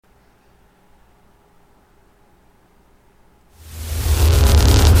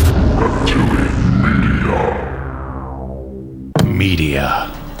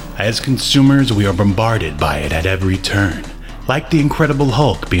As consumers, we are bombarded by it at every turn, like the Incredible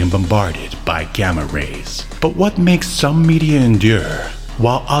Hulk being bombarded by gamma rays. But what makes some media endure,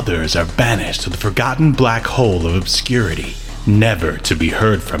 while others are banished to the forgotten black hole of obscurity, never to be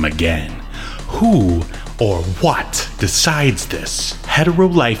heard from again? Who or what decides this? Hetero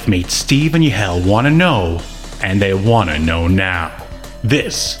life mates Steve and Yahel want to know, and they want to know now.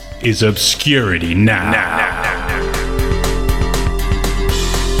 This is Obscurity Now.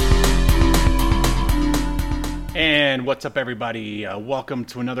 And what's up, everybody? Welcome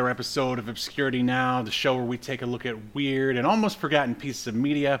to another episode of Obscurity Now, the show where we take a look at weird and almost forgotten pieces of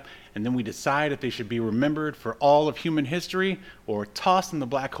media, and then we decide if they should be remembered for all of human history or tossed in the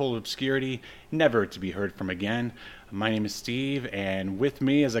black hole of obscurity, never to be heard from again. My name is Steve, and with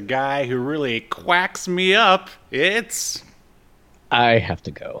me is a guy who really quacks me up. It's... I have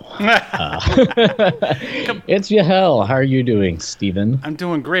to go. It's Yahel. How are you doing, Steven? I'm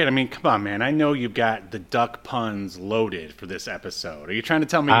doing great. I mean, come on, man. I know you've got the duck puns loaded for this episode. Are you trying to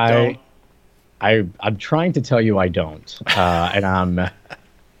tell me you don't? I'm trying to tell you I don't. And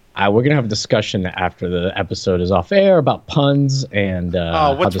we're gonna have a discussion after the episode is off air about puns and.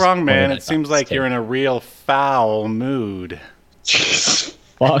 What's wrong, man? It seems like you're in a real foul mood.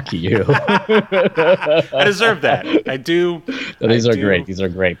 Fuck you. I deserve that. I do. These are great. These are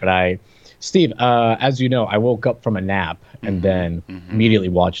great. But Steve, as you know, I woke up from a nap and then immediately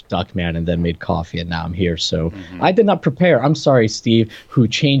watched Duckman and then made coffee, and now I'm here. So I did not prepare. I'm sorry, Steve, who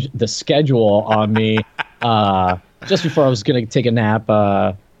changed the schedule on me just before I was going to take a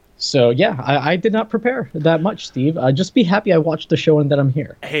nap. So, yeah, I did not prepare that much, Steve. Just be happy I watched the show and that I'm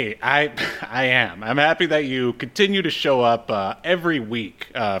here. Hey, I am. I'm happy that you continue to show up every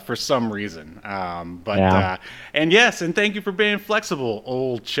week for some reason. And yes, and thank you for being flexible,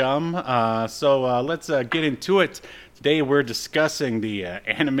 old chum. So let's get into it. Today we're discussing the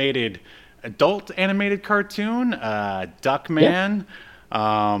adult animated cartoon, Duckman.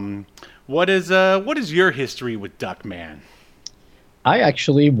 Yeah. What is your history with Duckman? I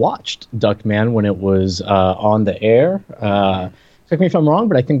actually watched Duckman when it was on the air. Correct me if I'm wrong,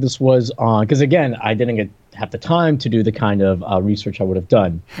 but I think this was on, because again, I didn't have the time to do the kind of research I would have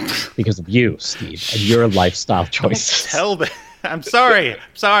done because of you, Steve, and your lifestyle choices. I'm sorry.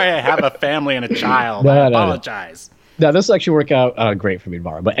 I have a family and a child. I apologize. No, this will actually work out great for me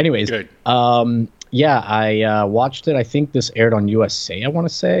tomorrow. But anyways, good. I watched it. I think this aired on USA, I want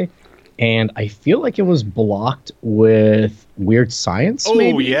to say. And I feel like it was blocked with Weird Science,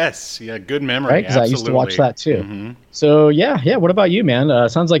 maybe? Oh, yes. Yeah, good memory. Right? Because I used to watch that, too. Mm-hmm. So, yeah. What about you, man?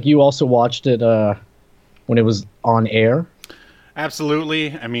 Sounds like you also watched it when it was on air.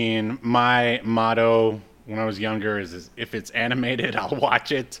 Absolutely. I mean, my motto when I was younger is if it's animated, I'll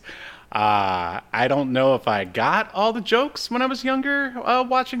watch it. I don't know if I got all the jokes when I was younger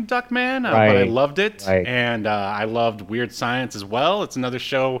watching Duckman, but I loved it. Right. And I loved Weird Science as well. It's another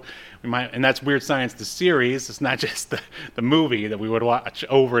show and that's Weird Science, the series. It's not just the movie that we would watch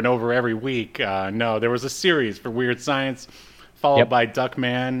over and over every week. No, there was a series for Weird Science followed by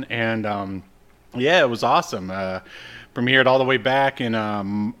Duckman. And it was awesome. Premiered all the way back in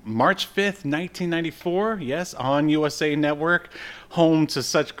March 5th, 1994. Yes, on USA Network. Home to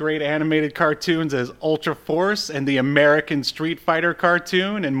such great animated cartoons as Ultra Force and the American Street Fighter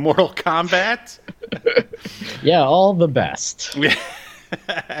cartoon and Mortal Kombat. Yeah, all the best.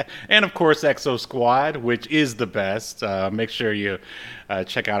 And of course Exo Squad, which is the best. Make sure you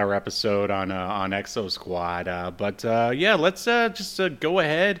check out our episode on Exo Squad. Let's just go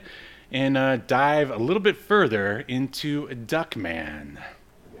ahead and dive a little bit further into Duckman.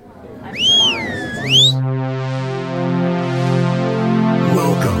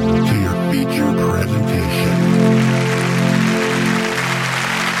 Welcome to your feature presentation.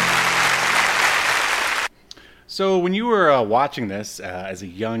 So when you were watching this as a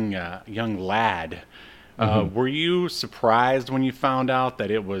young lad, were you surprised when you found out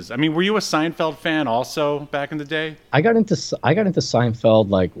that it was? I mean, were you a Seinfeld fan also back in the day? I got into Seinfeld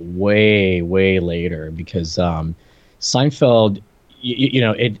like way later because Seinfeld,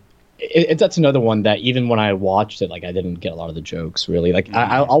 that's another one that even when I watched it, like I didn't get a lot of the jokes really. Like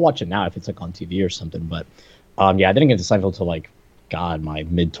I'll watch it now if it's like on TV or something. But I didn't get to Seinfeld till like my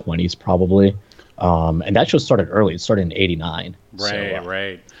mid-20s probably. And that show started early. It started in '89.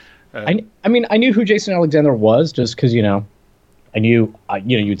 Right. I mean, I knew who Jason Alexander was just because, I knew,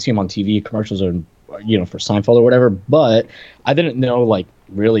 you'd see him on TV commercials or, for Seinfeld or whatever. But I didn't know, like,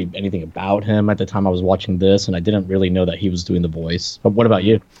 really anything about him at the time I was watching this. And I didn't really know that he was doing the voice. But what about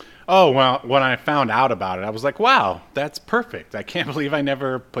you? Oh, well, when I found out about it, I was like, wow, that's perfect. I can't believe I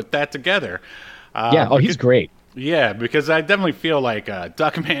never put that together. He's great. Yeah, because I definitely feel like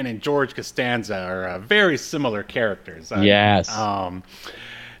Duckman and George Costanza are very similar characters. Yes. Um,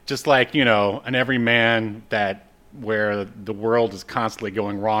 just like, an everyman that where the world is constantly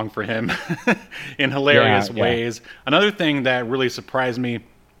going wrong for him in Yeah, hilarious yeah. ways. Another thing that really surprised me,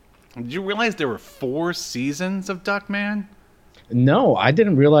 did you realize there were 4 seasons of Duckman? No, I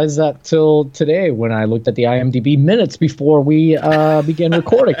didn't realize that till today when I looked at the IMDb minutes before we began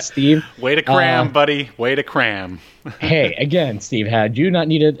recording, Steve. Way to Uh, cram, buddy. Way to cram. hey, again, Steve, had you not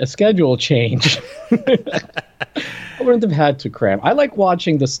needed a schedule change, I wouldn't have had to cram. I like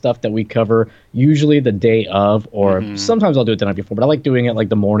watching the stuff that we cover usually the day of, or sometimes I'll do it the night before, but I like doing it like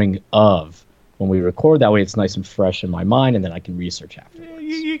the morning of when we record. That way it's nice and fresh in my mind, and then I can research afterwards.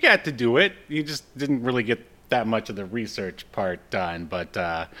 You got to do it. You just didn't really get that much of the research part done.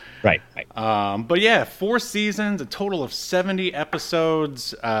 Right, right. But yeah, 4 seasons, a total of 70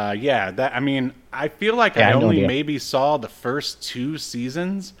 episodes. Yeah, that I mean, I feel like Yeah, I I have no only idea. maybe saw the first 2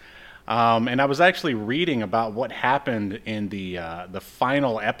 seasons. And I was actually reading about what happened in the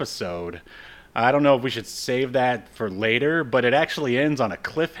final episode. I don't know if we should save that for later, but it actually ends on a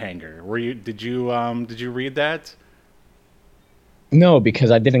cliffhanger. Did you read that? No,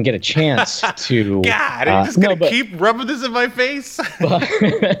 because I didn't get a chance to. God, are you just no, gonna but keep rubbing this in my face?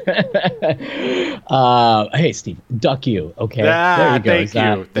 hey, Steve, duck you. Okay, there Ah, you go. thank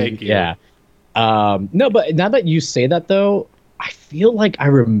you, thank you. Yeah. No, but now that you say that, though, I feel like I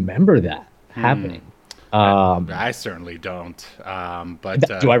remember that happening. I certainly don't.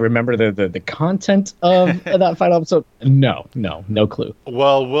 Do I remember the content of that final episode? No, no clue.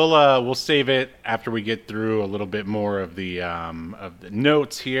 Well, we'll save it after we get through a little bit more of the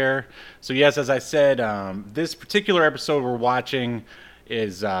notes here. So yes, as I said, this particular episode we're watching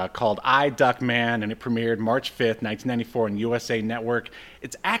is called I, Duckman, and it premiered March 5th, 1994 on USA Network.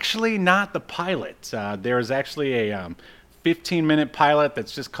 It's actually not the pilot. There is actually a 15-minute pilot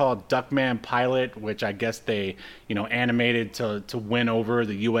that's just called Duckman Pilot, which I guess they, animated to win over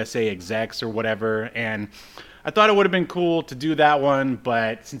the USA execs or whatever. And I thought it would have been cool to do that one,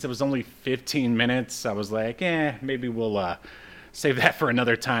 but since it was only 15 minutes, I was like, maybe we'll save that for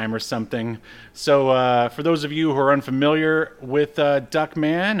another time or something. So for those of you who are unfamiliar with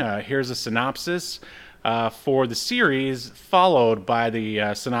Duckman, here's a synopsis for the series, followed by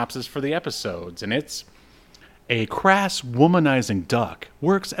the synopsis for the episodes. And it's: a crass, womanizing duck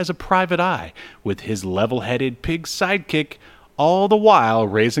works as a private eye with his level-headed pig sidekick, all the while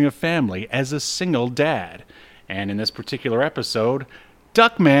raising a family as a single dad. And in this particular episode,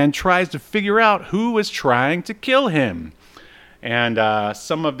 Duckman tries to figure out who is trying to kill him. And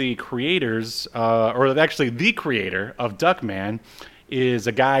some of the creators, or actually the creator of Duckman, is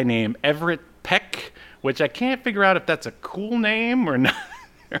a guy named Everett Peck, which I can't figure out if that's a cool name or not.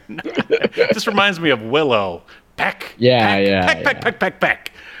 It just reminds me of Willow. Peck. Yeah, Peck, yeah, Peck, yeah. Peck, Peck, Peck,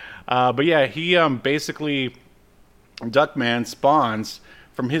 Peck. But yeah, he basically, Duckman spawns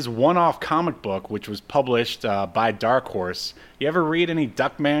from his one-off comic book, which was published by Dark Horse. You ever read any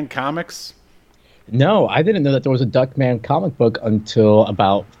Duckman comics? No, I didn't know that there was a Duckman comic book until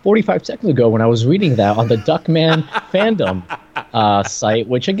about 45 seconds ago when I was reading that on the Duckman fandom site,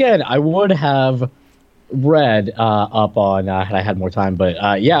 which again, I would have read up on had I had more time.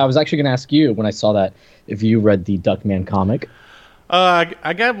 But yeah, I was actually going to ask you when I saw that if you read the Duckman comic.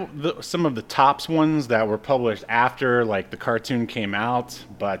 I got some of the tops ones that were published after, like, the cartoon came out,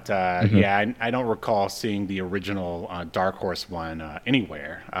 but yeah, I don't recall seeing the original Dark Horse one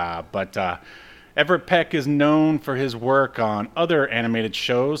anywhere. But Everett Peck is known for his work on other animated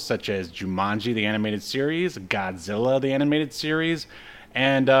shows such as Jumanji, the animated series, Godzilla, the animated series,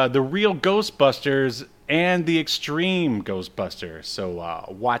 and The Real Ghostbusters and The Extreme Ghostbusters. So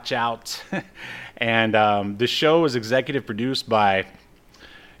watch out. And the show is executive produced by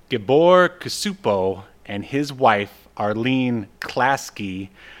Gabor Kasupo and his wife, Arlene Klasky.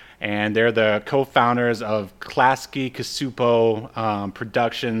 And they're the co-founders of Klasky Kasupo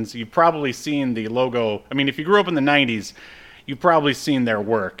Productions. You've probably seen the logo. I mean, if you grew up in the 90s, you've probably seen their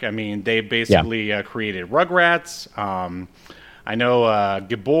work. I mean, they basically created Rugrats. I know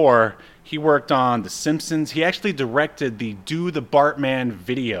Gabor, he worked on The Simpsons. He actually directed the Do the Bartman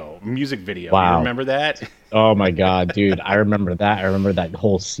music video. Wow. You remember that? Oh my God, dude. I remember that. I remember that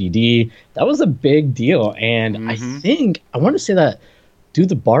whole CD. That was a big deal. And I want to say that Do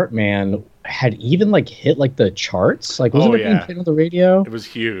the Bartman had even like hit like the charts. Like wasn't it being played on the radio? It was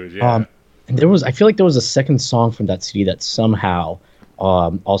huge, yeah. And I feel like there was a second song from that CD that somehow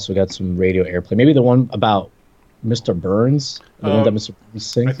also got some radio airplay. Maybe the one about Mr. Burns, the one that Mr. Burns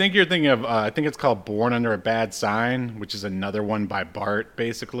sings. I think you're thinking of, I think it's called Born Under a Bad Sign, which is another one by Bart,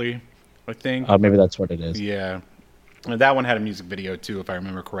 basically. I think. Maybe that's what it is. Yeah. And that one had a music video, too, if I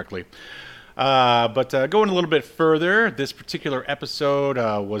remember correctly. But going a little bit further, this particular episode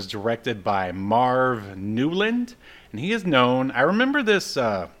was directed by Marv Newland. And he is known, I remember this,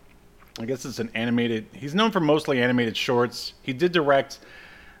 I guess it's an animated, he's known for mostly animated shorts. He did direct,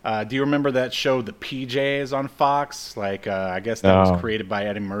 do you remember that show, The PJs on Fox? Like, I guess that was created by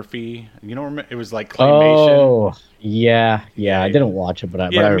Eddie Murphy. You don't remember? It was like claymation. Oh, yeah. I didn't watch it, but I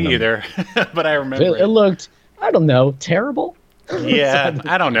remember. Me either. But I remember it looked, I don't know, terrible. Yeah,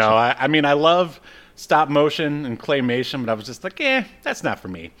 I don't know. I mean, I love stop motion and claymation, but I was just like, that's not for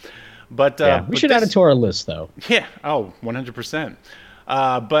me. But we should add it to our list, though. Yeah, 100%.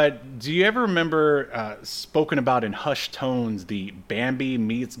 But do you ever remember spoken about in hushed tones the Bambi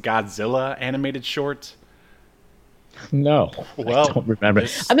meets Godzilla animated short? No, well, I don't remember.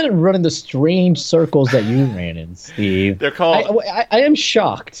 I didn't run in the strange circles that you ran in, Steve. They're called. I am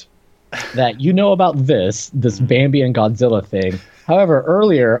shocked that you know about this Bambi and Godzilla thing. However,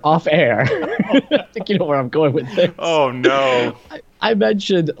 earlier off air, I think you know where I'm going with this. Oh no! I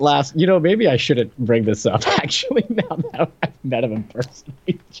mentioned maybe I shouldn't bring this up. Actually, now that I've met him in person,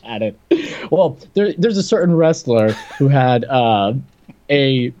 we chatted. Well, there's a certain wrestler who had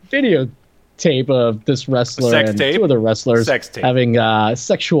a video tape of this wrestler and two other wrestlers having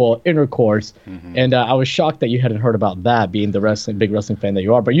sexual intercourse, and I was shocked that you hadn't heard about that, being the big wrestling fan that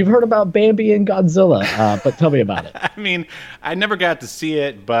you are. But you've heard about Bambi and Godzilla. But tell me about it. I mean, I never got to see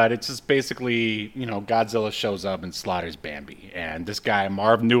it, but it's just basically, Godzilla shows up and slaughters Bambi, and this guy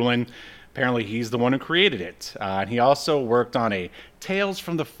Marv Newland, apparently he's the one who created it, and he also worked on a Tales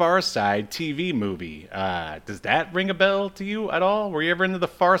from the Far Side TV movie. Does that ring a bell to you at all? Were you ever into the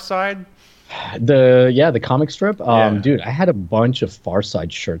Far Side? The comic strip. Dude, I had a bunch of Far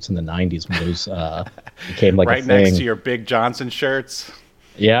Side shirts in the 90s when those became like right a thing. Next to your Big Johnson shirts.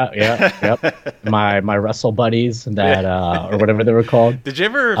 Yep. My Wrestle Buddies that or whatever they were called. Did you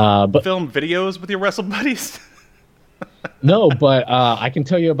ever film videos with your Wrestle Buddies? No, but I can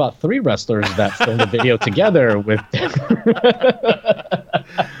tell you about 3 wrestlers that filmed a video together with them.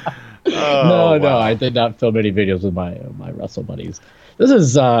 No, I did not film any videos with my Wrestle Buddies. This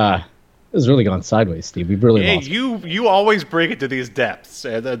has really gone sideways, Steve. We've really lost. You always bring it to these depths.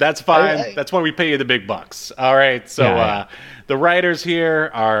 That's fine. That's why we pay you the big bucks. All right. So the writers here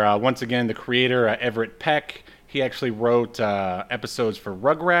are, once again, the creator, Everett Peck. He actually wrote episodes for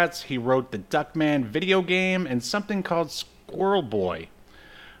Rugrats. He wrote the Duckman video game and something called Squirrel Boy.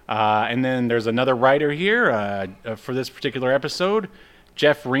 And then there's another writer here for this particular episode,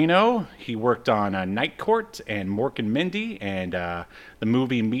 Jeff Reno. He worked on Night Court and Mork and Mindy and the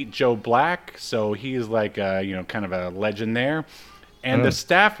movie Meet Joe Black. So he's like, kind of a legend there. And the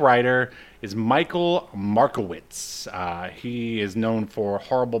staff writer is Michael Markowitz. He is known for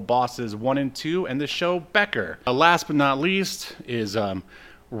Horrible Bosses 1 and 2 and the show Becker. Last but not least is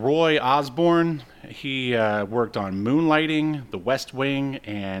Roy Osborne. He worked on Moonlighting, The West Wing,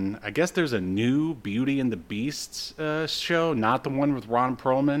 and I guess there's a new Beauty and the Beast show, not the one with Ron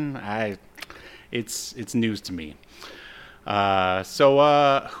Perlman. It's news to me.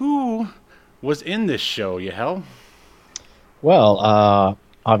 So who was in this show, Yahel? Well,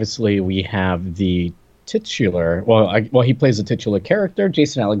 obviously we have the titular. He plays the titular character,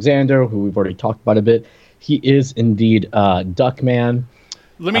 Jason Alexander, who we've already talked about a bit. He is indeed Duckman.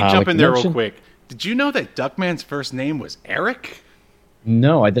 Let me jump in there real quick. Did you know that Duckman's first name was Eric?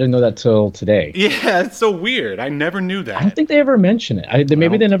 No, I didn't know that till today. Yeah, it's so weird. I never knew that. I don't think they ever mention it.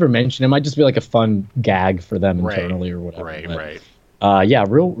 Maybe they never mention it. It might just be like a fun gag for them internally or whatever. Right. Yeah,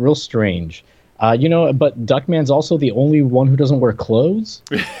 real strange. But Duckman's also the only one who doesn't wear clothes.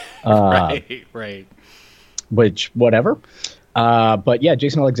 Right. Which, whatever. But yeah,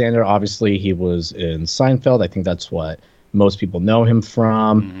 Jason Alexander, obviously, he was in Seinfeld. I think that's what most people know him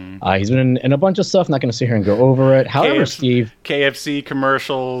from. He's been in a bunch of stuff. Not going to sit here and go over it. However, Steve, KFC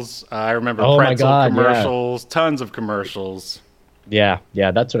commercials. I remember pretzel commercials. Tons of commercials. Yeah,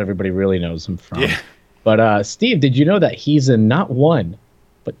 that's what everybody really knows him from. Yeah. But Steve, did you know that he's in not 1,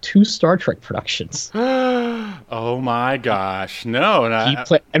 but 2 Star Trek productions? Oh my gosh, no!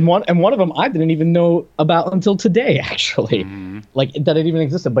 And one of them I didn't even know about until today, actually, like that it even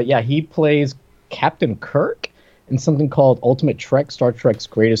existed. But yeah, he plays Captain Kirk in something called Ultimate Trek, Star Trek's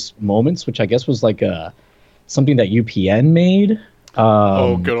Greatest Moments, which I guess was like something that UPN made. Good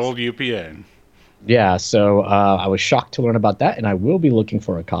old UPN. Yeah, so I was shocked to learn about that, and I will be looking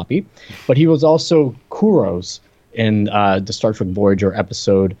for a copy. But he was also Kuros in the Star Trek Voyager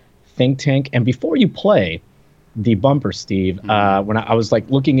episode Think Tank. And before you play the bumper, Steve, when I was like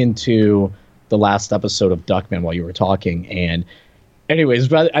looking into the last episode of Duckman while you were talking, and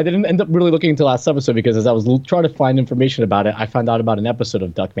Anyways, I didn't end up really looking into last episode because as I was trying to find information about it, I found out about an episode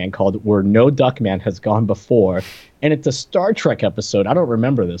of Duckman called Where No Duckman Has Gone Before. And it's a Star Trek episode. I don't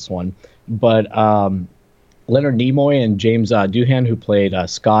remember this one. But Leonard Nimoy and James Doohan, who played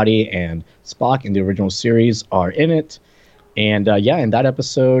Scotty and Spock in the original series, are in it. And in that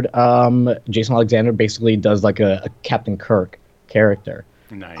episode, Jason Alexander basically does like a Captain Kirk character.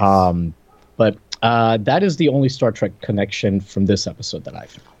 Nice. But that is the only Star Trek connection from this episode that I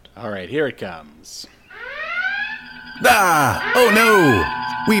found. All right, here it comes. Ah! Oh no!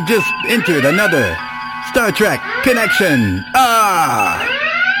 We've just entered another Star Trek connection. Ah!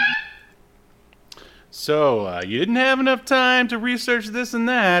 So, you didn't have enough time to research this and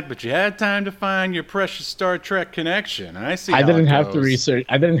that, but you had time to find your precious Star Trek connection. I see. I didn't have to research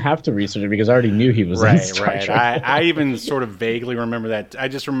it because I already knew he was in Star Trek. I even sort of vaguely remember that. I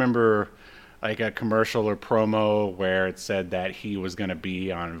just remember like a commercial or promo where it said that he was going to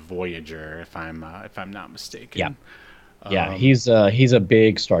be on Voyager, if I'm not mistaken. Yeah. Yeah, he's a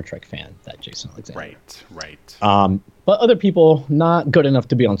big Star Trek fan, that Jason Alexander. Right. But other people not good enough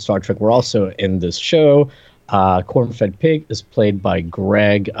to be on Star Trek were also in this show. Corn-fed Pig is played by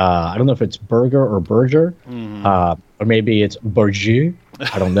Greg. I don't know if it's Berger or Berger, or maybe it's Berger.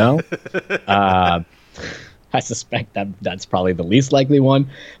 I don't know. I suspect that's probably the least likely one.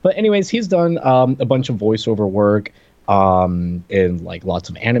 But anyways, he's done a bunch of voiceover work in like lots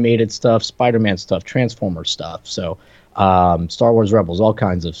of animated stuff, Spider-Man stuff, Transformer stuff. So Star Wars Rebels, all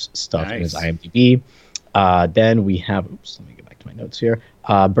kinds of stuff in his IMDb. Then we have, let me get back to my notes here.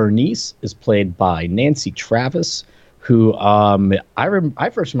 Bernice is played by Nancy Travis, who I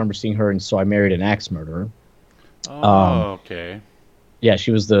first remember seeing her in So I Married an Axe Murderer. Oh, okay. Yeah,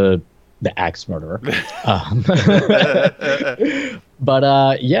 she was the axe murderer.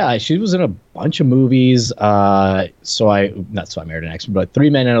 But she was in a bunch of movies. Not So I Married an Axe Murderer, but Three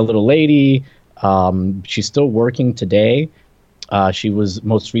Men and a Little Lady. She's still working today. She was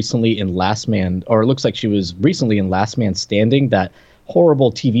most recently in Last Man, or it looks like she was recently in Last Man Standing, that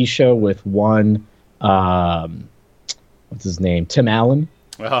horrible TV show with one, what's his name? Tim Allen.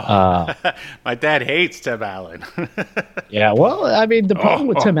 Oh, my dad hates Tim Allen. Yeah, well, I mean, the problem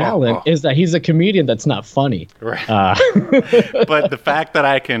with Tim Allen is that he's a comedian that's not funny. Right. But the fact that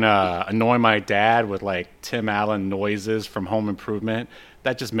I can annoy my dad with like Tim Allen noises from Home Improvement,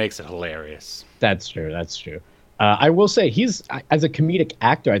 that just makes it hilarious. That's true. I will say he's, as a comedic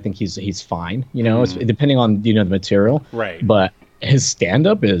actor, I think he's fine. You know, it's depending on the material. Right. But his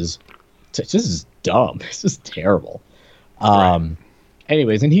stand-up is just dumb. It's just terrible. Right.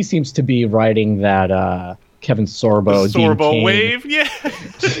 Anyways, and he seems to be writing that Kevin Sorbo, Sorbo wave,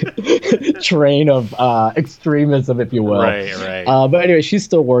 train of extremism, if you will. Right. But anyway, she's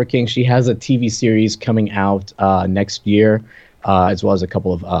still working. She has a TV series coming out next year, as well as a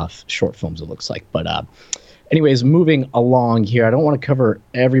couple of short films, it looks like. But anyways, moving along here, I don't want to cover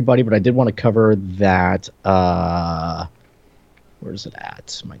everybody, but I did want to cover that. Where's it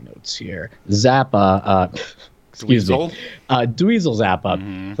at? My notes here. Zappa. Dweezil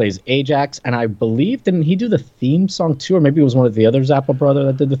Zappa plays Ajax, and I believe, didn't he do the theme song too, or maybe it was one of the other Zappa brother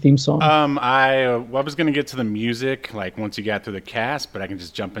that did the theme song? I was going to get to the music like once you got through the cast, but I can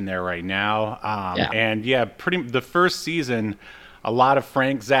just jump in there right now. And the first season, a lot of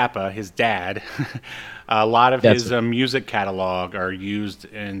Frank Zappa, his dad, a lot of his music catalog are used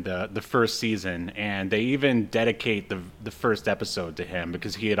in the first season, and they even dedicate the first episode to him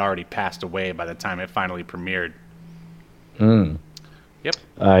because he had already passed away by the time it finally premiered. Yep.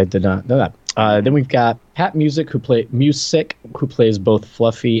 I did not know that. Then we've got Pat Music, who plays both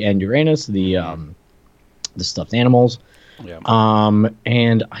Fluffy and Uranus, the stuffed animals. Yeah.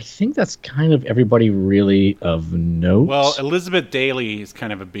 And I think that's kind of everybody really of note. Well, Elizabeth Daily is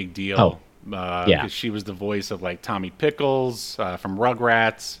kind of a big deal. Because she was the voice of like Tommy Pickles from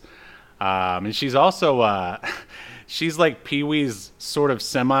Rugrats, and she's also she's like Pee-wee's sort of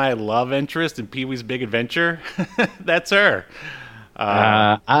semi-love interest in Pee-wee's Big Adventure. That's her.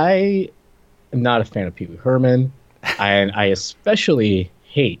 I am not a fan of Pee-wee Herman, and I especially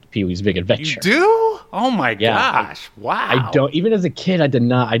hate Pee-wee's Big Adventure. You do? Oh my gosh! Wow. I don't. Even as a kid, I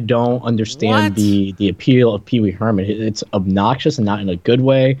don't understand the appeal of Pee-wee Herman. It's obnoxious and not in a good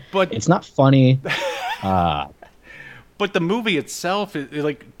way. But it's not funny. But the movie itself,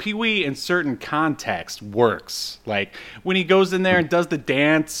 like Pee-wee in certain context works. Like when he goes in there and does the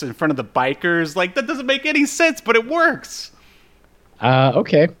dance in front of the bikers, like that doesn't make any sense, but it works.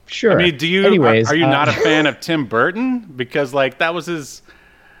 Okay, sure. I mean, are you not a fan of Tim Burton? Because like that was his,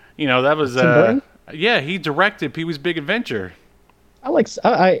 that was Tim Burton? Yeah, he directed Pee-wee's Big Adventure.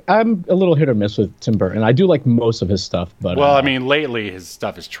 I'm a little hit or miss with Tim Burton. I do like most of his stuff, but Well, I mean, lately his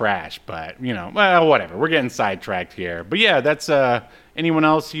stuff is trash, but well, whatever. We're getting sidetracked here. But yeah, that's anyone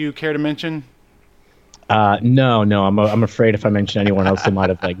else you care to mention? no, no, I'm afraid if I mention anyone else, they might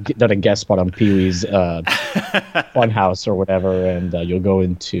have like done a guest spot on Pee Wee's Funhouse or whatever, and you'll go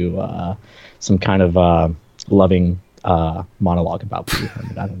into some kind of loving monologue about Pee Wee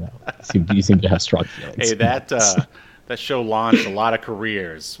Herman. I don't know. You seem to have strong feelings. Hey, that show launched a lot of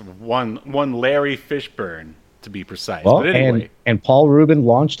careers. One Larry Fishburne, to be precise. Well, but anyway, and Paul Rubin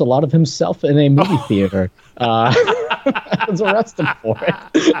launched a lot of himself in a movie theater. I was arrested for it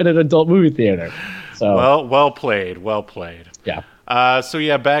in an adult movie theater. So well played, well played. yeah. So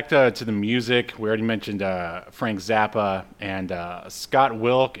yeah, back to the music. We already mentioned Frank Zappa and Scott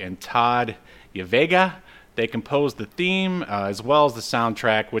Wilk and Todd Yavega. They composed the theme as well as the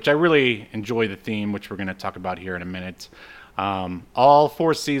soundtrack, which I really enjoy the theme, which we're going to talk about here in a minute. All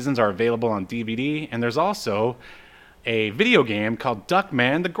 4 seasons are available on DVD, and there's also a video game called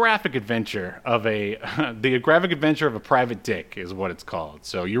Duckman: The Graphic Adventure of the Graphic Adventure of a Private Dick is what it's called.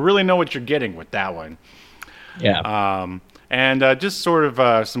 So you really know what you're getting with that one. Yeah. And just sort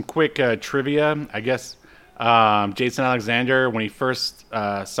of some quick trivia, I guess. Jason Alexander, when he first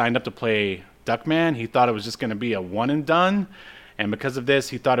signed up to play Duckman, he thought it was just going to be a one and done. And because of this,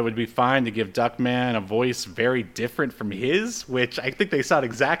 he thought it would be fine to give Duckman a voice very different from his, which I think they sound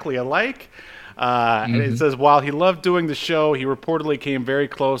exactly alike. And it says, while he loved doing the show, he reportedly came very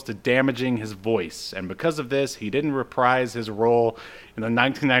close to damaging his voice. And because of this, he didn't reprise his role in the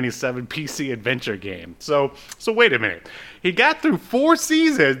 1997 PC adventure game. So wait a minute. He got through 4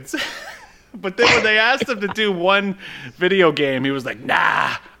 seasons, but then when they asked him to do one video game, he was like,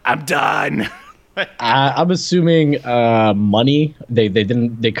 nah, I'm done. I'm assuming money. They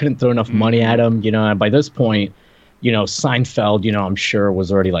couldn't throw enough money at him, and by this point, Seinfeld, I'm sure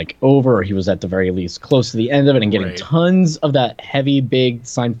was already like over, or he was at the very least close to the end of it and getting tons of that heavy, big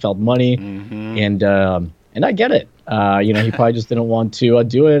Seinfeld money. And I get it. He probably just didn't want to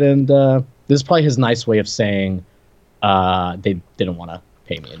do it. And this is probably his nice way of saying they didn't want to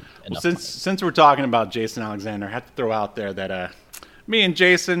pay me enough. Well, since we're talking about Jason Alexander, I have to throw out there that me and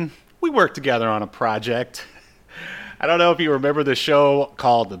Jason, we worked together on a project. I don't know if you remember the show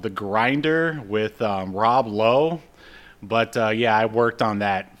called The Grinder with Rob Lowe, but yeah, I worked on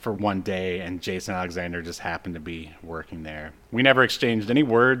that for one day, and Jason Alexander just happened to be working there. We never exchanged any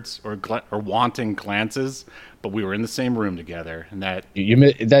words or wanting glances, but we were in the same room together, and that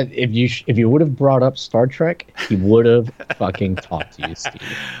if you would have brought up Star Trek, he would have fucking talked to you, Steve.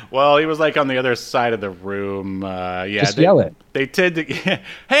 Well, he was like on the other side of the room. Yeah, just yell it. They tend to.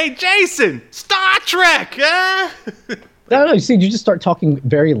 Hey, Jason, Star Trek. No, see, you just start talking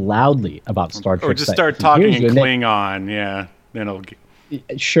very loudly about Star Trek. Or just start talking in Klingon, yeah. Then it'll.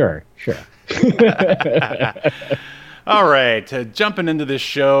 Sure. All right, jumping into this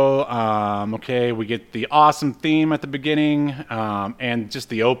show, okay, we get the awesome theme at the beginning, and just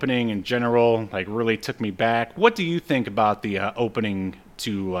the opening in general, like, really took me back. What do you think about the opening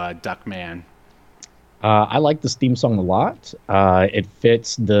to Duckman? I like this theme song a lot. It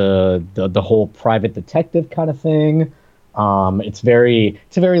fits the whole private detective kind of thing. It's very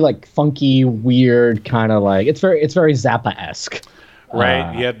like funky, weird kind of like it's very Zappa-esque.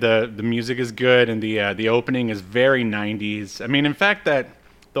 Right. Yeah. The music is good, and the opening is very 90s. I mean, in fact, that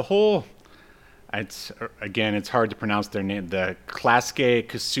the whole it's hard to pronounce their name. The Claske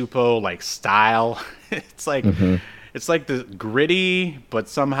Kasupo like style. It's like it's like the gritty, but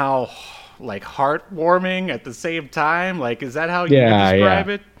somehow like heartwarming at the same time. Like, is that how you would describe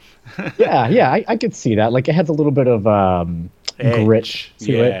it? yeah, I could see that. Like, it has a little bit of grit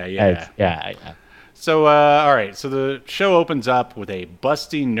to it. Yeah. So, all right. So the show opens up with a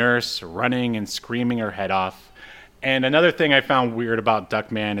busty nurse running and screaming her head off. And another thing I found weird about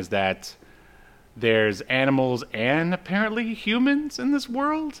Duckman is that there's animals and apparently humans in this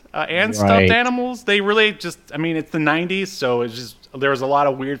world, and stuffed animals. They really just, I mean, it's the 90s, so it's just, there was a lot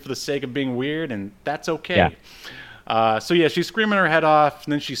of weird for the sake of being weird, and that's okay. Yeah. So yeah, she's screaming her head off,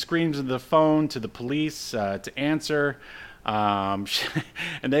 and then she screams into the phone to the police to answer. And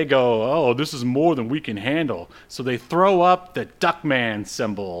they go, oh, this is more than we can handle. So they throw up the Duckman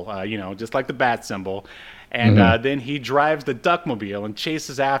symbol, just like the bat symbol. And then he drives the Duckmobile and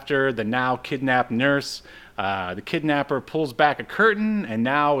chases after the now kidnapped nurse. The kidnapper pulls back a curtain, and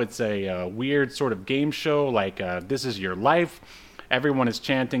now it's a weird sort of game show like This Is Your Life. Everyone is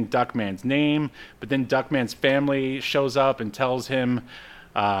chanting Duckman's name, but then Duckman's family shows up and tells him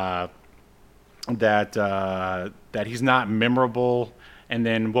that he's not memorable. And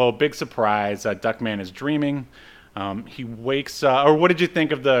then, well, big surprise, Duckman is dreaming. He wakes or what did you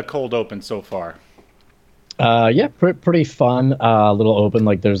think of the cold open so far? Yeah, pretty fun. Little open,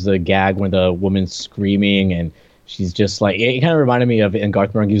 like there's the gag when the woman's screaming and she's just like, it kind of reminded me of in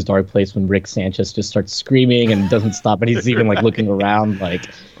Garth Marenghi's Dark Place when Rick Sanchez just starts screaming and doesn't stop, and he's even like looking around, like,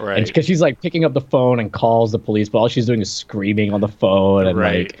 and because she's like picking up the phone and calls the police, but all she's doing is screaming on the phone and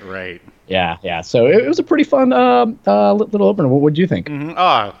right. Yeah. So it was a pretty fun little opener. What do you think? Mm-hmm.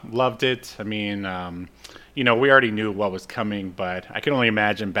 Oh, loved it. I mean, we already knew what was coming, but I can only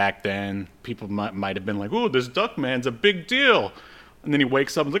imagine back then people might have been like, "Oh, this Duckman's a big deal," and then he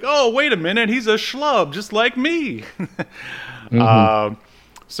wakes up and is like, "Oh, wait a minute, he's a schlub just like me." He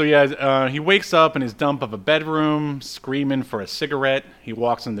wakes up in his dump of a bedroom, screaming for a cigarette. He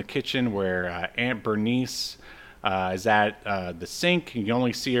walks in the kitchen where Aunt Bernice is at the sink. You can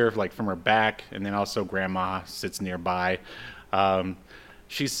only see her like from her back, and then also Grandma sits nearby.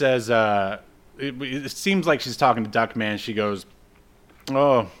 She says, it seems like she's talking to Duckman. She goes,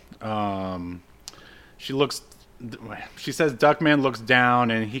 she says Duckman looks down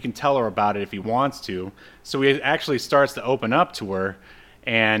and he can tell her about it if he wants to. So he actually starts to open up to her,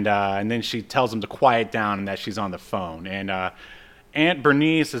 and then she tells him to quiet down and that she's on the phone. And Aunt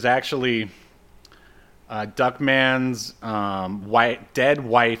Bernice is actually Duckman's dead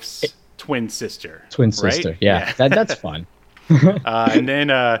wife's twin sister. Twin sister, right? yeah. That's fun. And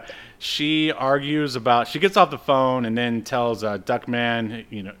then she argues about. She gets off the phone and then tells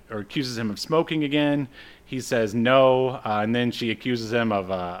Duckman, or accuses him of smoking again. He says no, and then she accuses him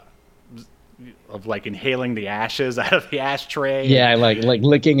of like inhaling the ashes out of the ashtray. Yeah, like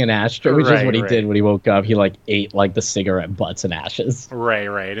licking an ashtray, which is what he did when he woke up. He like ate like the cigarette butts and ashes.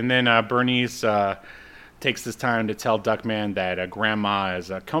 Right. And then Bernice takes this time to tell Duckman that Grandma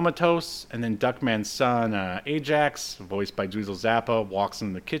is comatose, and then Duckman's son, Ajax, voiced by Dweezil Zappa, walks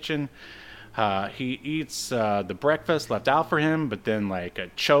in the kitchen. He eats the breakfast left out for him, but then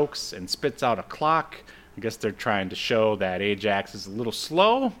chokes and spits out a clock. I guess they're trying to show that Ajax is a little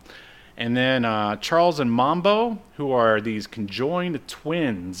slow. And then Charles and Mambo, who are these conjoined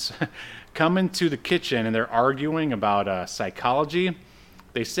twins, come into the kitchen and they're arguing about psychology.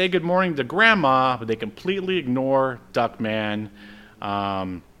 They say good morning to Grandma, but they completely ignore Duckman.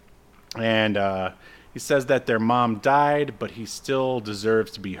 And he says that their mom died, but he still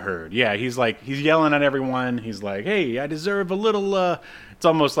deserves to be heard. Yeah, he's yelling at everyone. He's like, hey, I deserve a little, it's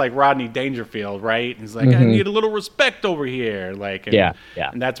almost like Rodney Dangerfield, right? He's like, I need a little respect over here. Yeah.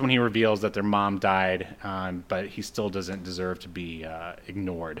 And that's when he reveals that their mom died, but he still doesn't deserve to be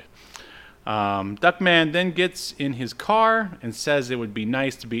ignored. Duckman then gets in his car and says it would be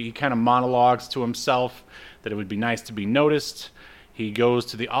nice to be, he kind of monologues to himself that it would be nice to be noticed. He goes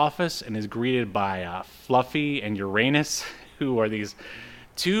to the office and is greeted by Fluffy and Uranus, who are these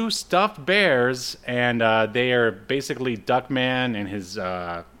two stuffed bears, and they are basically Duckman and his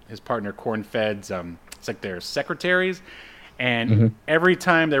partner Cornfed's, it's like their secretaries, and every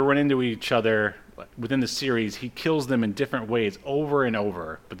time they run into each other within the series, he kills them in different ways over and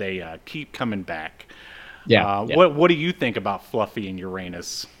over, but they keep coming back. What do you think about Fluffy and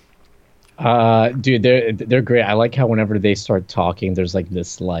Uranus? Dude, they're great. I like how whenever they start talking, there's like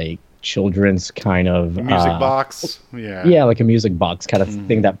this children's kind of music box. Yeah, like a music box kind of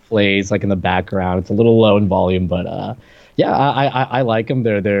thing that plays like in the background. It's a little low in volume, but I like them.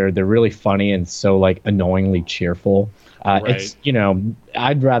 They're really funny and so like annoyingly cheerful. It's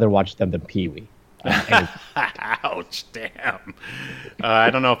I'd rather watch them than Pee-wee. Ouch, damn. I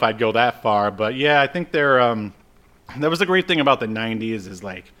don't know if I'd go that far, but yeah, I think they're that was the great thing about the 90s is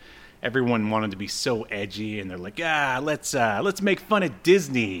like everyone wanted to be so edgy, and they're like, let's make fun of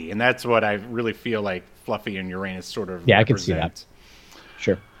Disney, and that's what I really feel like Fluffy and Uranus sort of represent. I can see that.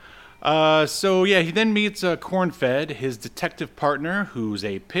 Sure. He then meets Cornfed, his detective partner, who's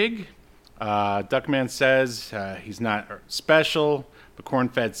a pig. Duckman says he's not special, but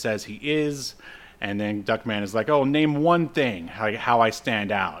Cornfed says he is. And then Duckman is like, oh, name one thing, how I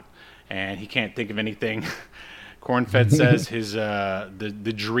stand out. And he can't think of anything. Cornfed says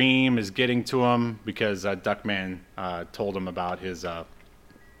the dream is getting to him because Duckman told him about his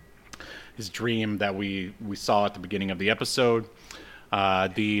dream that we saw at the beginning of the episode.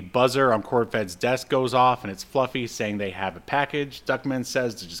 The buzzer on Cornfed's desk goes off, and it's Fluffy saying they have a package. Duckman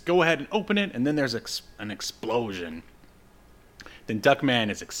says to just go ahead and open it, and then there's an explosion. Then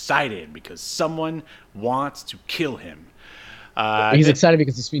Duckman is excited because someone wants to kill him. He's excited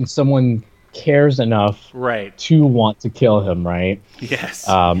because this means someone cares enough to want to kill him, right? Yes.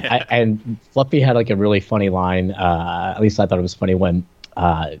 And Fluffy had like a really funny line. At least I thought it was funny when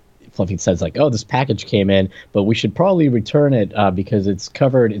Fluffy says like, "Oh, this package came in, but we should probably return it because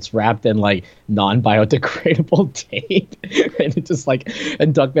it's wrapped in like non-biodegradable tape." And it just like,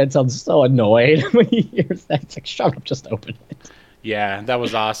 and Duckman sounds so annoyed when he hears that. It's like, "Shut up, just open it." Yeah, that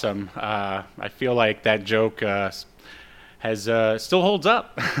was awesome. I feel like that joke has still holds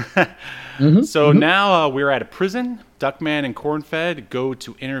up. So now we're at a prison. Duckman and Cornfed go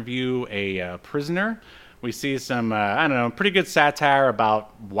to interview a prisoner. We see some, I don't know, pretty good satire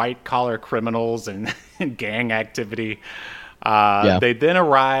about white-collar criminals and, and gang activity. They then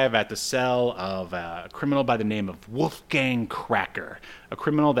arrive at the cell of a criminal by the name of Wolfgang Cracker, a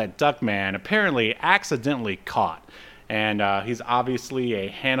criminal that Duckman apparently accidentally caught. And he's obviously a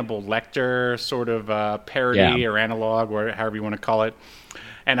Hannibal Lecter sort of parody or analog, or however you want to call it.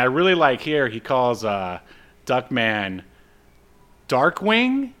 And I really like here, he calls Duckman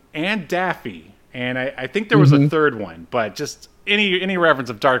Darkwing and Daffy. And I think there was a third one, but just any reference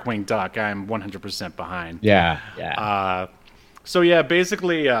of Darkwing Duck, I'm 100% behind. Yeah. So yeah,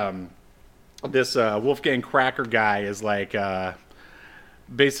 basically, this Wolfgang Cracker guy is like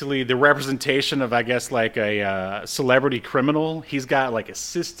basically the representation of, I guess, like a celebrity criminal. He's got like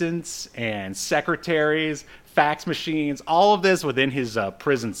assistants and secretaries, fax machines, all of this within his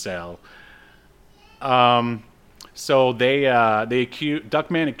prison cell. So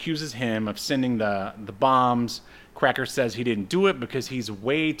Duckman accuses him of sending the bombs. Cracker says he didn't do it because he's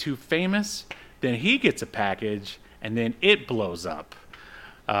way too famous. Then he gets a package, and then it blows up.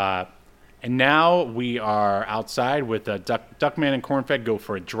 And now we are outside with Duckman and Cornfed go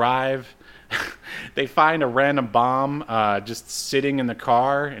for a drive. They find a random bomb just sitting in the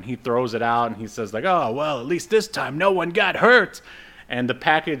car, and he throws it out, and he says like, "Oh, well, at least this time no one got hurt." And the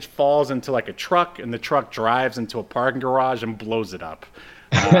package falls into like a truck, and the truck drives into a parking garage and blows it up.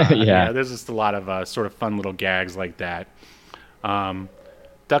 There's just a lot of sort of fun little gags like that.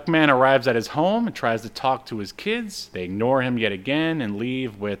 Duckman arrives at his home and tries to talk to his kids. They ignore him yet again and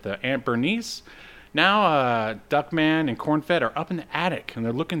leave with Aunt Bernice. Now Duckman and Cornfed are up in the attic, and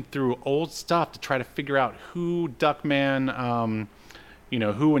they're looking through old stuff to try to figure out who Duckman,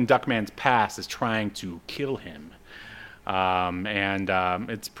 who in Duckman's past is trying to kill him.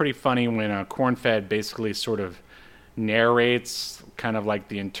 It's pretty funny when Cornfed basically sort of narrates kind of like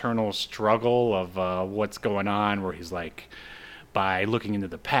the internal struggle of what's going on, where he's like, by looking into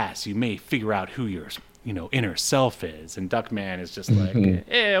the past, you may figure out who your inner self is. And Duckman is just like,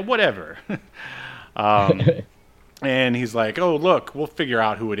 whatever. And he's like, oh, look, we'll figure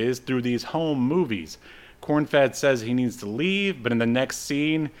out who it is through these home movies. Cornfed says he needs to leave, but in the next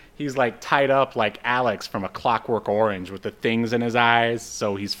scene, he's like tied up like Alex from A Clockwork Orange with the things in his eyes,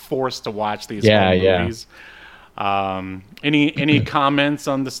 so he's forced to watch these home movies. Any comments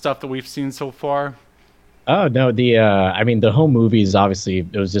on the stuff that we've seen so far? Oh no, the home movies, obviously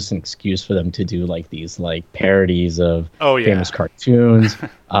it was just an excuse for them to do like these like parodies of famous cartoons.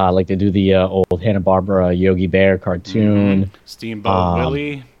 Like they do the old Hanna-Barbera Yogi Bear cartoon. Steamboat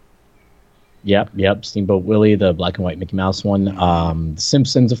Willie. Yep. Steamboat Willie, the black and white Mickey Mouse one. The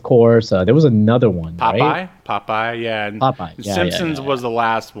Simpsons, of course. There was another one, right? Popeye, yeah. Popeye. Simpsons was the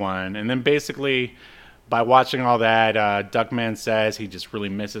last one. And then basically, by watching all that, Duckman says he just really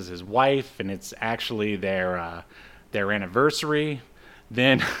misses his wife, and it's actually their anniversary.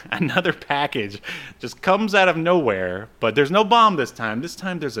 Then another package just comes out of nowhere, but there's no bomb this time. This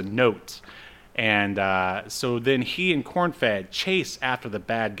time there's a note. And so then he and Cornfed chase after the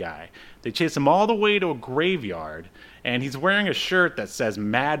bad guy. They chase him all the way to a graveyard, and he's wearing a shirt that says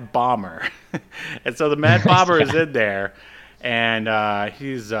Mad Bomber. And so the Mad Bomber is in there, and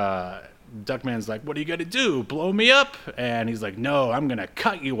Duckman's like, what are you going to do? Blow me up? And he's like, no, I'm going to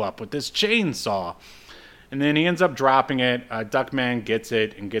cut you up with this chainsaw. And then he ends up dropping it. Duckman gets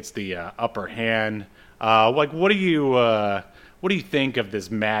it and gets the upper hand. What do you think of this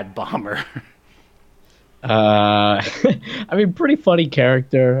Mad Bomber? Pretty funny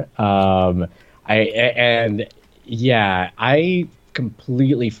character. I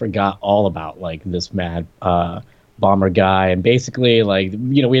completely forgot all about like this Mad Bomber guy, and basically like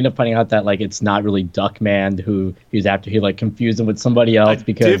we end up finding out that like it's not really Duckman who he's after. He like confused him with somebody else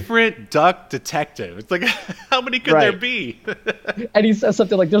because different duck detective. It's like, how many could there be? And he says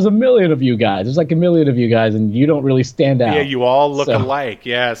something like, there's a million of you guys, and you don't really stand out. Yeah, you all look alike.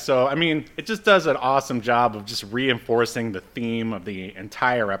 Yeah, so I mean, it just does an awesome job of just reinforcing the theme of the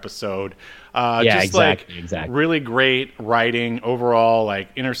entire episode. Exactly. Really great writing overall, like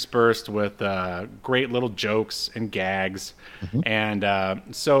interspersed with great little jokes and gags. And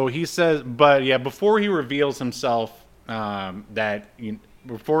so he says, but yeah, before he reveals himself that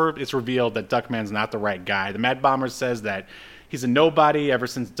before it's revealed that Duckman's not the right guy. The Mad Bomber says that he's a nobody ever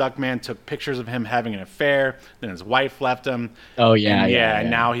since Duckman took pictures of him having an affair. Then his wife left him. Oh, yeah, and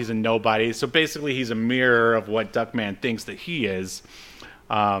now he's a nobody. So basically, he's a mirror of what Duckman thinks that he is.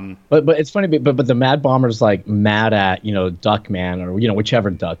 But it's funny, but the Mad Bomber's like mad at Duckman or whichever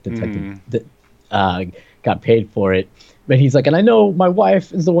Duck detective that got paid for it. But he's like, and I know my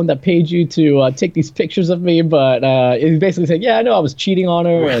wife is the one that paid you to take these pictures of me, but he's basically saying, yeah, I know I was cheating on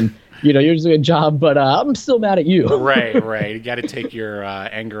her, and you're doing a job, but I'm still mad at you. Right. You got to take your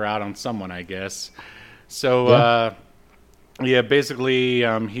anger out on someone, I guess. So, basically,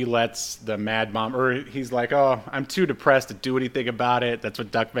 he lets the Mad Bomber, or he's like, oh, I'm too depressed to do anything about it. That's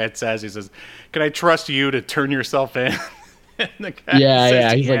what Duckman says. He says, can I trust you to turn yourself in?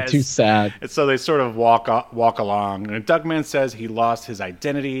 He's like too sad. And so they sort of walk along. And Duckman says he lost his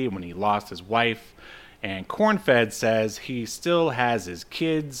identity when he lost his wife. And Cornfed says he still has his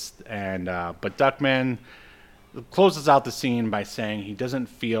kids. And but Duckman closes out the scene by saying he doesn't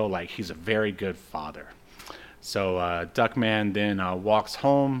feel like he's a very good father. So Duckman then walks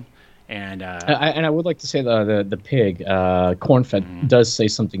home. And I would like to say the pig, Cornfed, does say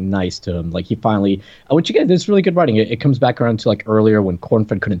something nice to him. Like he finally, which again, this is really good writing. It comes back around to like earlier when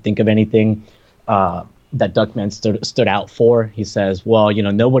Cornfed couldn't think of anything that Duckman stood out for. He says, well,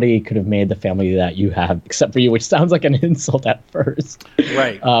 nobody could have made the family that you have except for you, which sounds like an insult at first.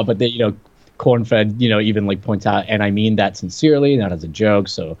 Right. But then, Cornfed, even like points out, and I mean that sincerely, not as a joke.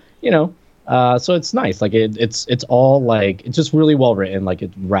 So, so it's nice. Like it's all like it's just really well written. Like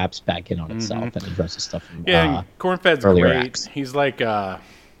it wraps back in on itself and addresses stuff. From, Cornfed's earlier great. acts. He's like the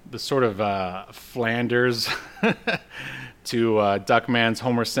sort of Flanders to Duckman's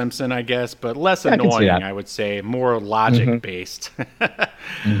Homer Simpson, I guess, but less annoying. I would say more logic based.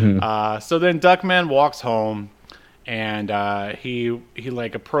 So then Duckman walks home. And he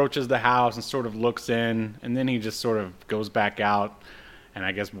like approaches the house and sort of looks in, and then he just sort of goes back out. And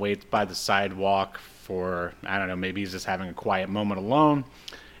I guess waits by the sidewalk for, I don't know, maybe he's just having a quiet moment alone.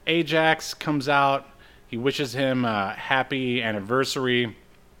 Ajax comes out. He wishes him a happy anniversary.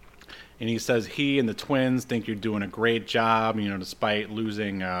 And he says he and the twins think you're doing a great job, despite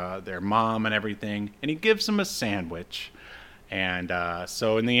losing their mom and everything. And he gives him a sandwich. And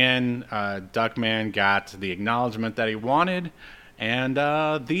so in the end, Duckman got the acknowledgement that he wanted. And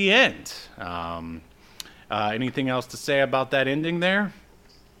the end. Anything else to say about that ending there?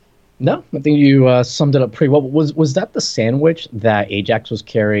 No, I think you summed it up pretty well. Was that the sandwich that Ajax was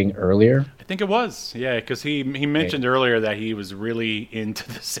carrying earlier? I think it was, yeah, because he mentioned earlier that he was really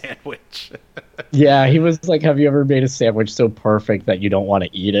into the sandwich. Yeah, he was like, have you ever made a sandwich so perfect that you don't want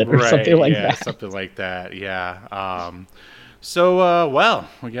to eat it or something like that? Something like that, yeah. So,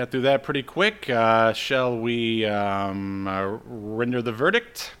 we got through that pretty quick. Shall we render the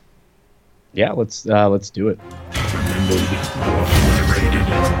verdict? Yeah, let's do it. Remember, moderated.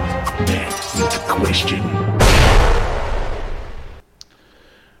 Man with a question.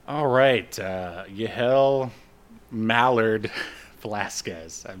 All right, Yahel Mallard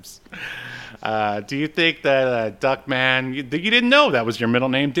Velasquez. Do you think that Duckman? You didn't know that was your middle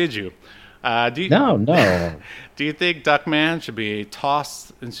name, did you? No. Do you think Duckman should be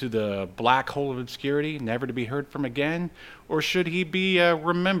tossed into the black hole of obscurity, never to be heard from again, or should he be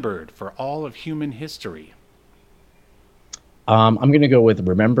remembered for all of human history? I'm going to go with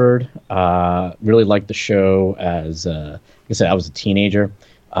remembered. Really liked the show as, like I said, I was a teenager.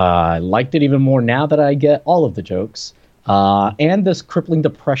 Liked it even more now that I get all of the jokes. And this crippling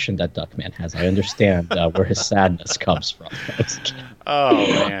depression that Duckman has. I understand where his sadness comes from. Oh,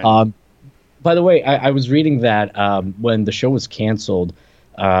 man. By the way, I was reading that when the show was canceled,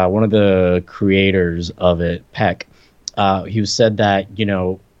 one of the creators of it, Peck, he said that,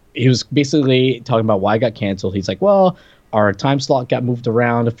 he was basically talking about why it got canceled. He's like, well, our time slot got moved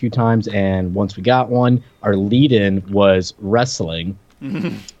around a few times, and once we got one, our lead-in was wrestling.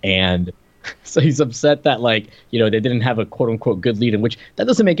 And so he's upset that, like, they didn't have a quote-unquote good lead-in, which that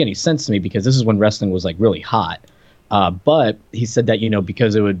doesn't make any sense to me because this is when wrestling was, like, really hot. But he said that,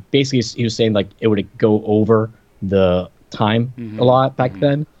 because it would basically, he was saying, like, it would go over the time a lot back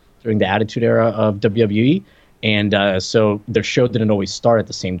then during the Attitude Era of WWE. And so their show didn't always start at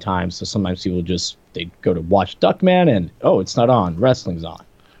the same time. So sometimes people they'd go to watch Duckman and, it's not on, wrestling's on,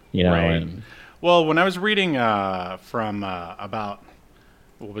 Right. And, well, when I was reading from about,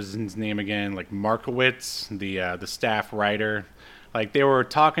 what was his name again? Like Markowitz, the staff writer, like they were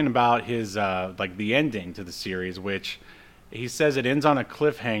talking about his, like the ending to the series, which he says it ends on a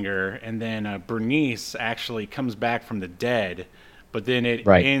cliffhanger. And then Bernice actually comes back from the dead, but then it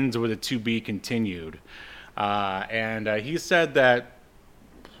ends with a to be continued. And he said that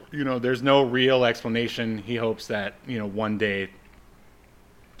there's no real explanation. He hopes that, one day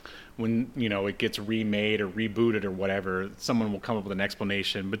when, it gets remade or rebooted or whatever, someone will come up with an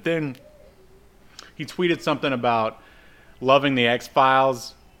explanation. But then he tweeted something about loving the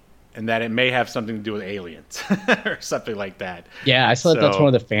X-Files and that it may have something to do with aliens or something like that. Yeah, I saw that's one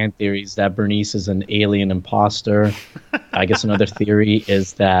of the fan theories, that Bernice is an alien imposter. I guess another theory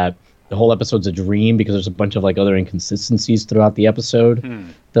is that the whole episode's a dream because there's a bunch of other inconsistencies throughout the episode,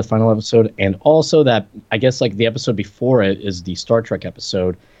 the final episode. And also that I guess the episode before it is the Star Trek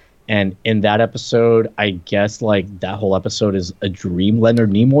episode. And in that episode, I guess that whole episode is a dream Leonard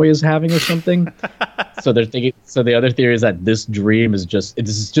Nimoy is having or something. So they're thinking. So the other theory is that this dream is just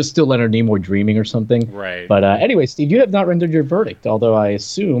still Leonard Nimoy dreaming or something. Right. But anyway, Steve, you have not rendered your verdict, although I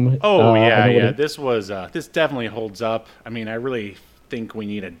assume. This definitely holds up. I mean, I really think we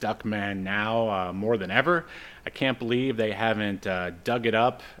need a Duckman now more than ever. I can't believe they haven't dug it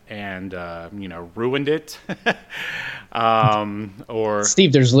up and ruined it. Or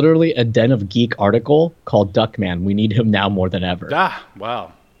Steve, there's literally a Den of Geek article called Duckman. We need him now more than ever.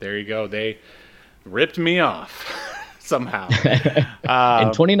 Well, there you go. They ripped me off somehow.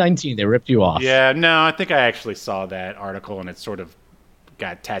 In 2019, they ripped you off. Yeah, no, I think I actually saw that article and it sort of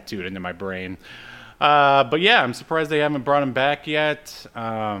got tattooed into my brain. But yeah, I'm surprised they haven't brought him back yet.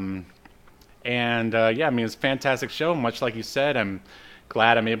 It's a fantastic show. Much like you said, I'm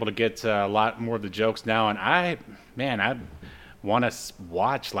glad I'm able to get a lot more of the jokes now. And I want to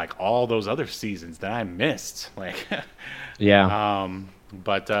watch all those other seasons that I missed. Yeah.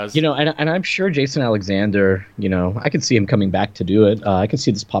 But and I'm sure Jason Alexander, I could see him coming back to do it. I could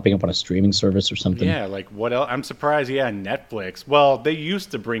see this popping up on a streaming service or something. Yeah, what else? I'm surprised. Yeah, Netflix. Well, they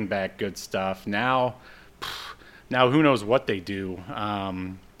used to bring back good stuff. Now who knows what they do.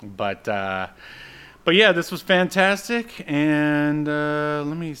 But yeah, this was fantastic. And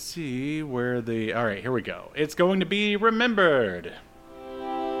let me see where all right, here we go. It's going to be remembered.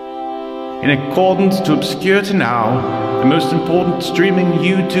 In accordance to Obscurity Now, the most important streaming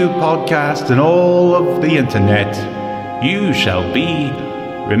YouTube podcast in all of the internet, you shall be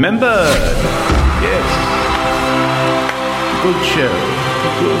remembered. Yes. Good show.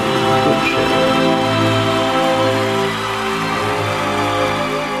 Good show.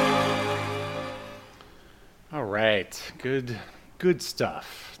 All right. Good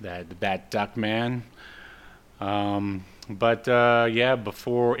stuff. That Duckman.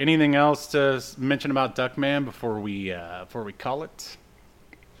 Before anything else to mention about Duckman before we call it?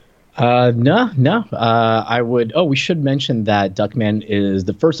 No. I would. Oh, we should mention that Duckman is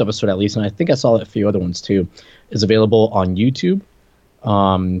the first episode, at least, and I think I saw a few other ones too, is available on YouTube.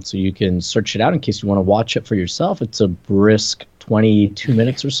 So you can search it out in case you want to watch it for yourself. It's a brisk 22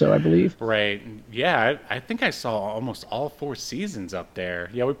 minutes or so, I believe. Right. Yeah, I think I saw almost all 4 seasons up there.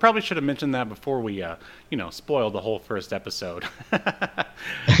 Yeah, we probably should have mentioned that before we, spoiled the whole first episode. But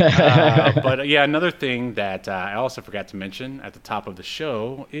yeah, another thing that I also forgot to mention at the top of the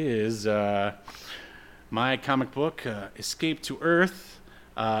show is my comic book, Escape to Earth,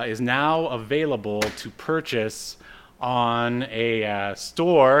 is now available to purchase on a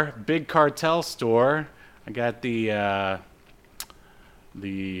store, Big Cartel store. I got the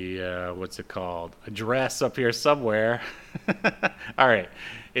what's it called? Address up here somewhere. All right.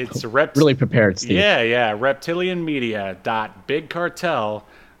 It's really prepared, Steve. Yeah.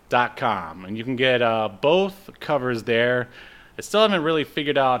 reptilianmedia.bigcartel.com. And you can get both covers there. I still haven't really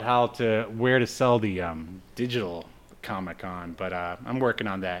figured out where to sell the digital comic on, but I'm working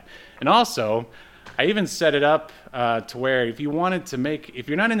on that. And also, I even set it up to where if you're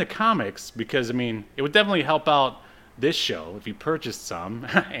not into comics, because it would definitely help out this show if you purchased some,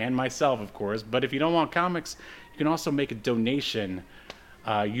 and myself, of course. But if you don't want comics, you can also make a donation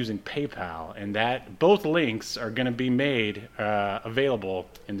using PayPal, and that both links are going to be made available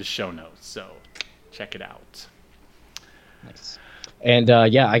in the show notes. So check it out. Nice. And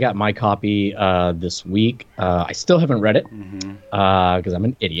I got my copy this week. I still haven't read it because I'm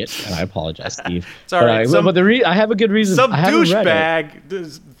an idiot, and I apologize, Steve. It's all right. I have a good reason. Some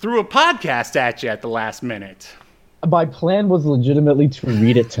douchebag threw a podcast at you at the last minute. My plan was legitimately to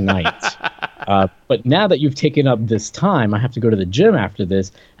read it tonight. But now that you've taken up this time, I have to go to the gym after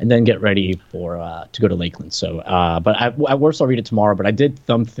this and then get ready to go to Lakeland. So, but at worst, I'll read it tomorrow. But I did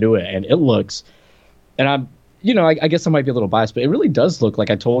thumb through it, and it looks, and I guess I might be a little biased, but it really does look, like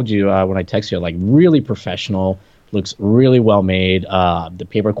I told you when I texted you, like really professional. Looks really well made. The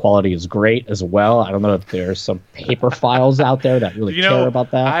paper quality is great as well. I don't know if there's some paper files out there that really care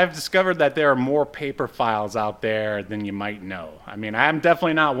about that. I've discovered that there are more paper files out there than you might know. I'm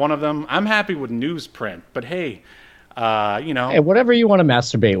definitely not one of them. I'm happy with newsprint, but hey, Hey, whatever you want to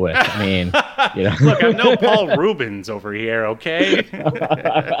masturbate with. I mean, Look, I'm no Paul Rubens over here, okay?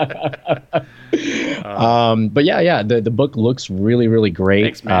 But yeah, the book looks really, really great.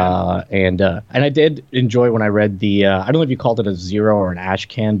 Thanks, man. And I did enjoy when I read the I don't know if you called it a zero or an ash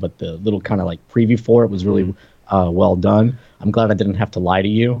can, but the little kind of like preview for it was really well done. I'm glad I didn't have to lie to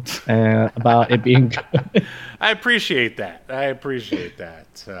you about it being good. I appreciate that.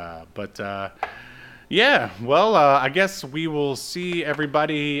 Yeah, well, I guess we will see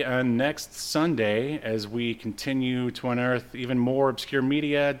everybody next Sunday as we continue to unearth even more obscure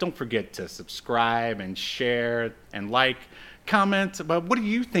media. Don't forget to subscribe and share and like, comment about what do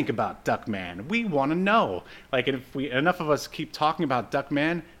you think about Duckman? We want to know. Like, if enough of us keep talking about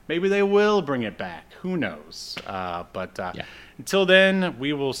Duckman, maybe they will bring it back. Who knows? Until then,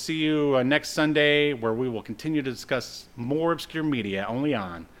 we will see you next Sunday, where we will continue to discuss more obscure media only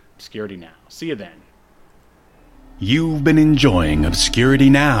on Obscurity Now. See you then. You've been enjoying Obscurity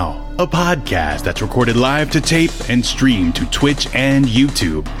Now, a podcast that's recorded live to tape and streamed to Twitch and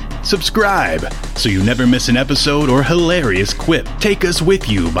YouTube. Subscribe so you never miss an episode or hilarious quip. Take us with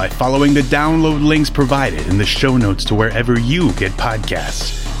you by following the download links provided in the show notes to wherever you get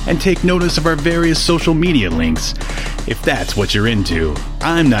podcasts. And take notice of our various social media links, if that's what you're into.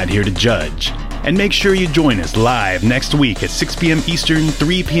 I'm not here to judge. And make sure you join us live next week at 6 p.m. Eastern,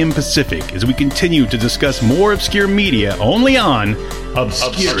 3 p.m. Pacific as we continue to discuss more obscure media only on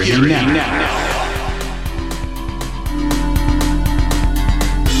Obscurity Now.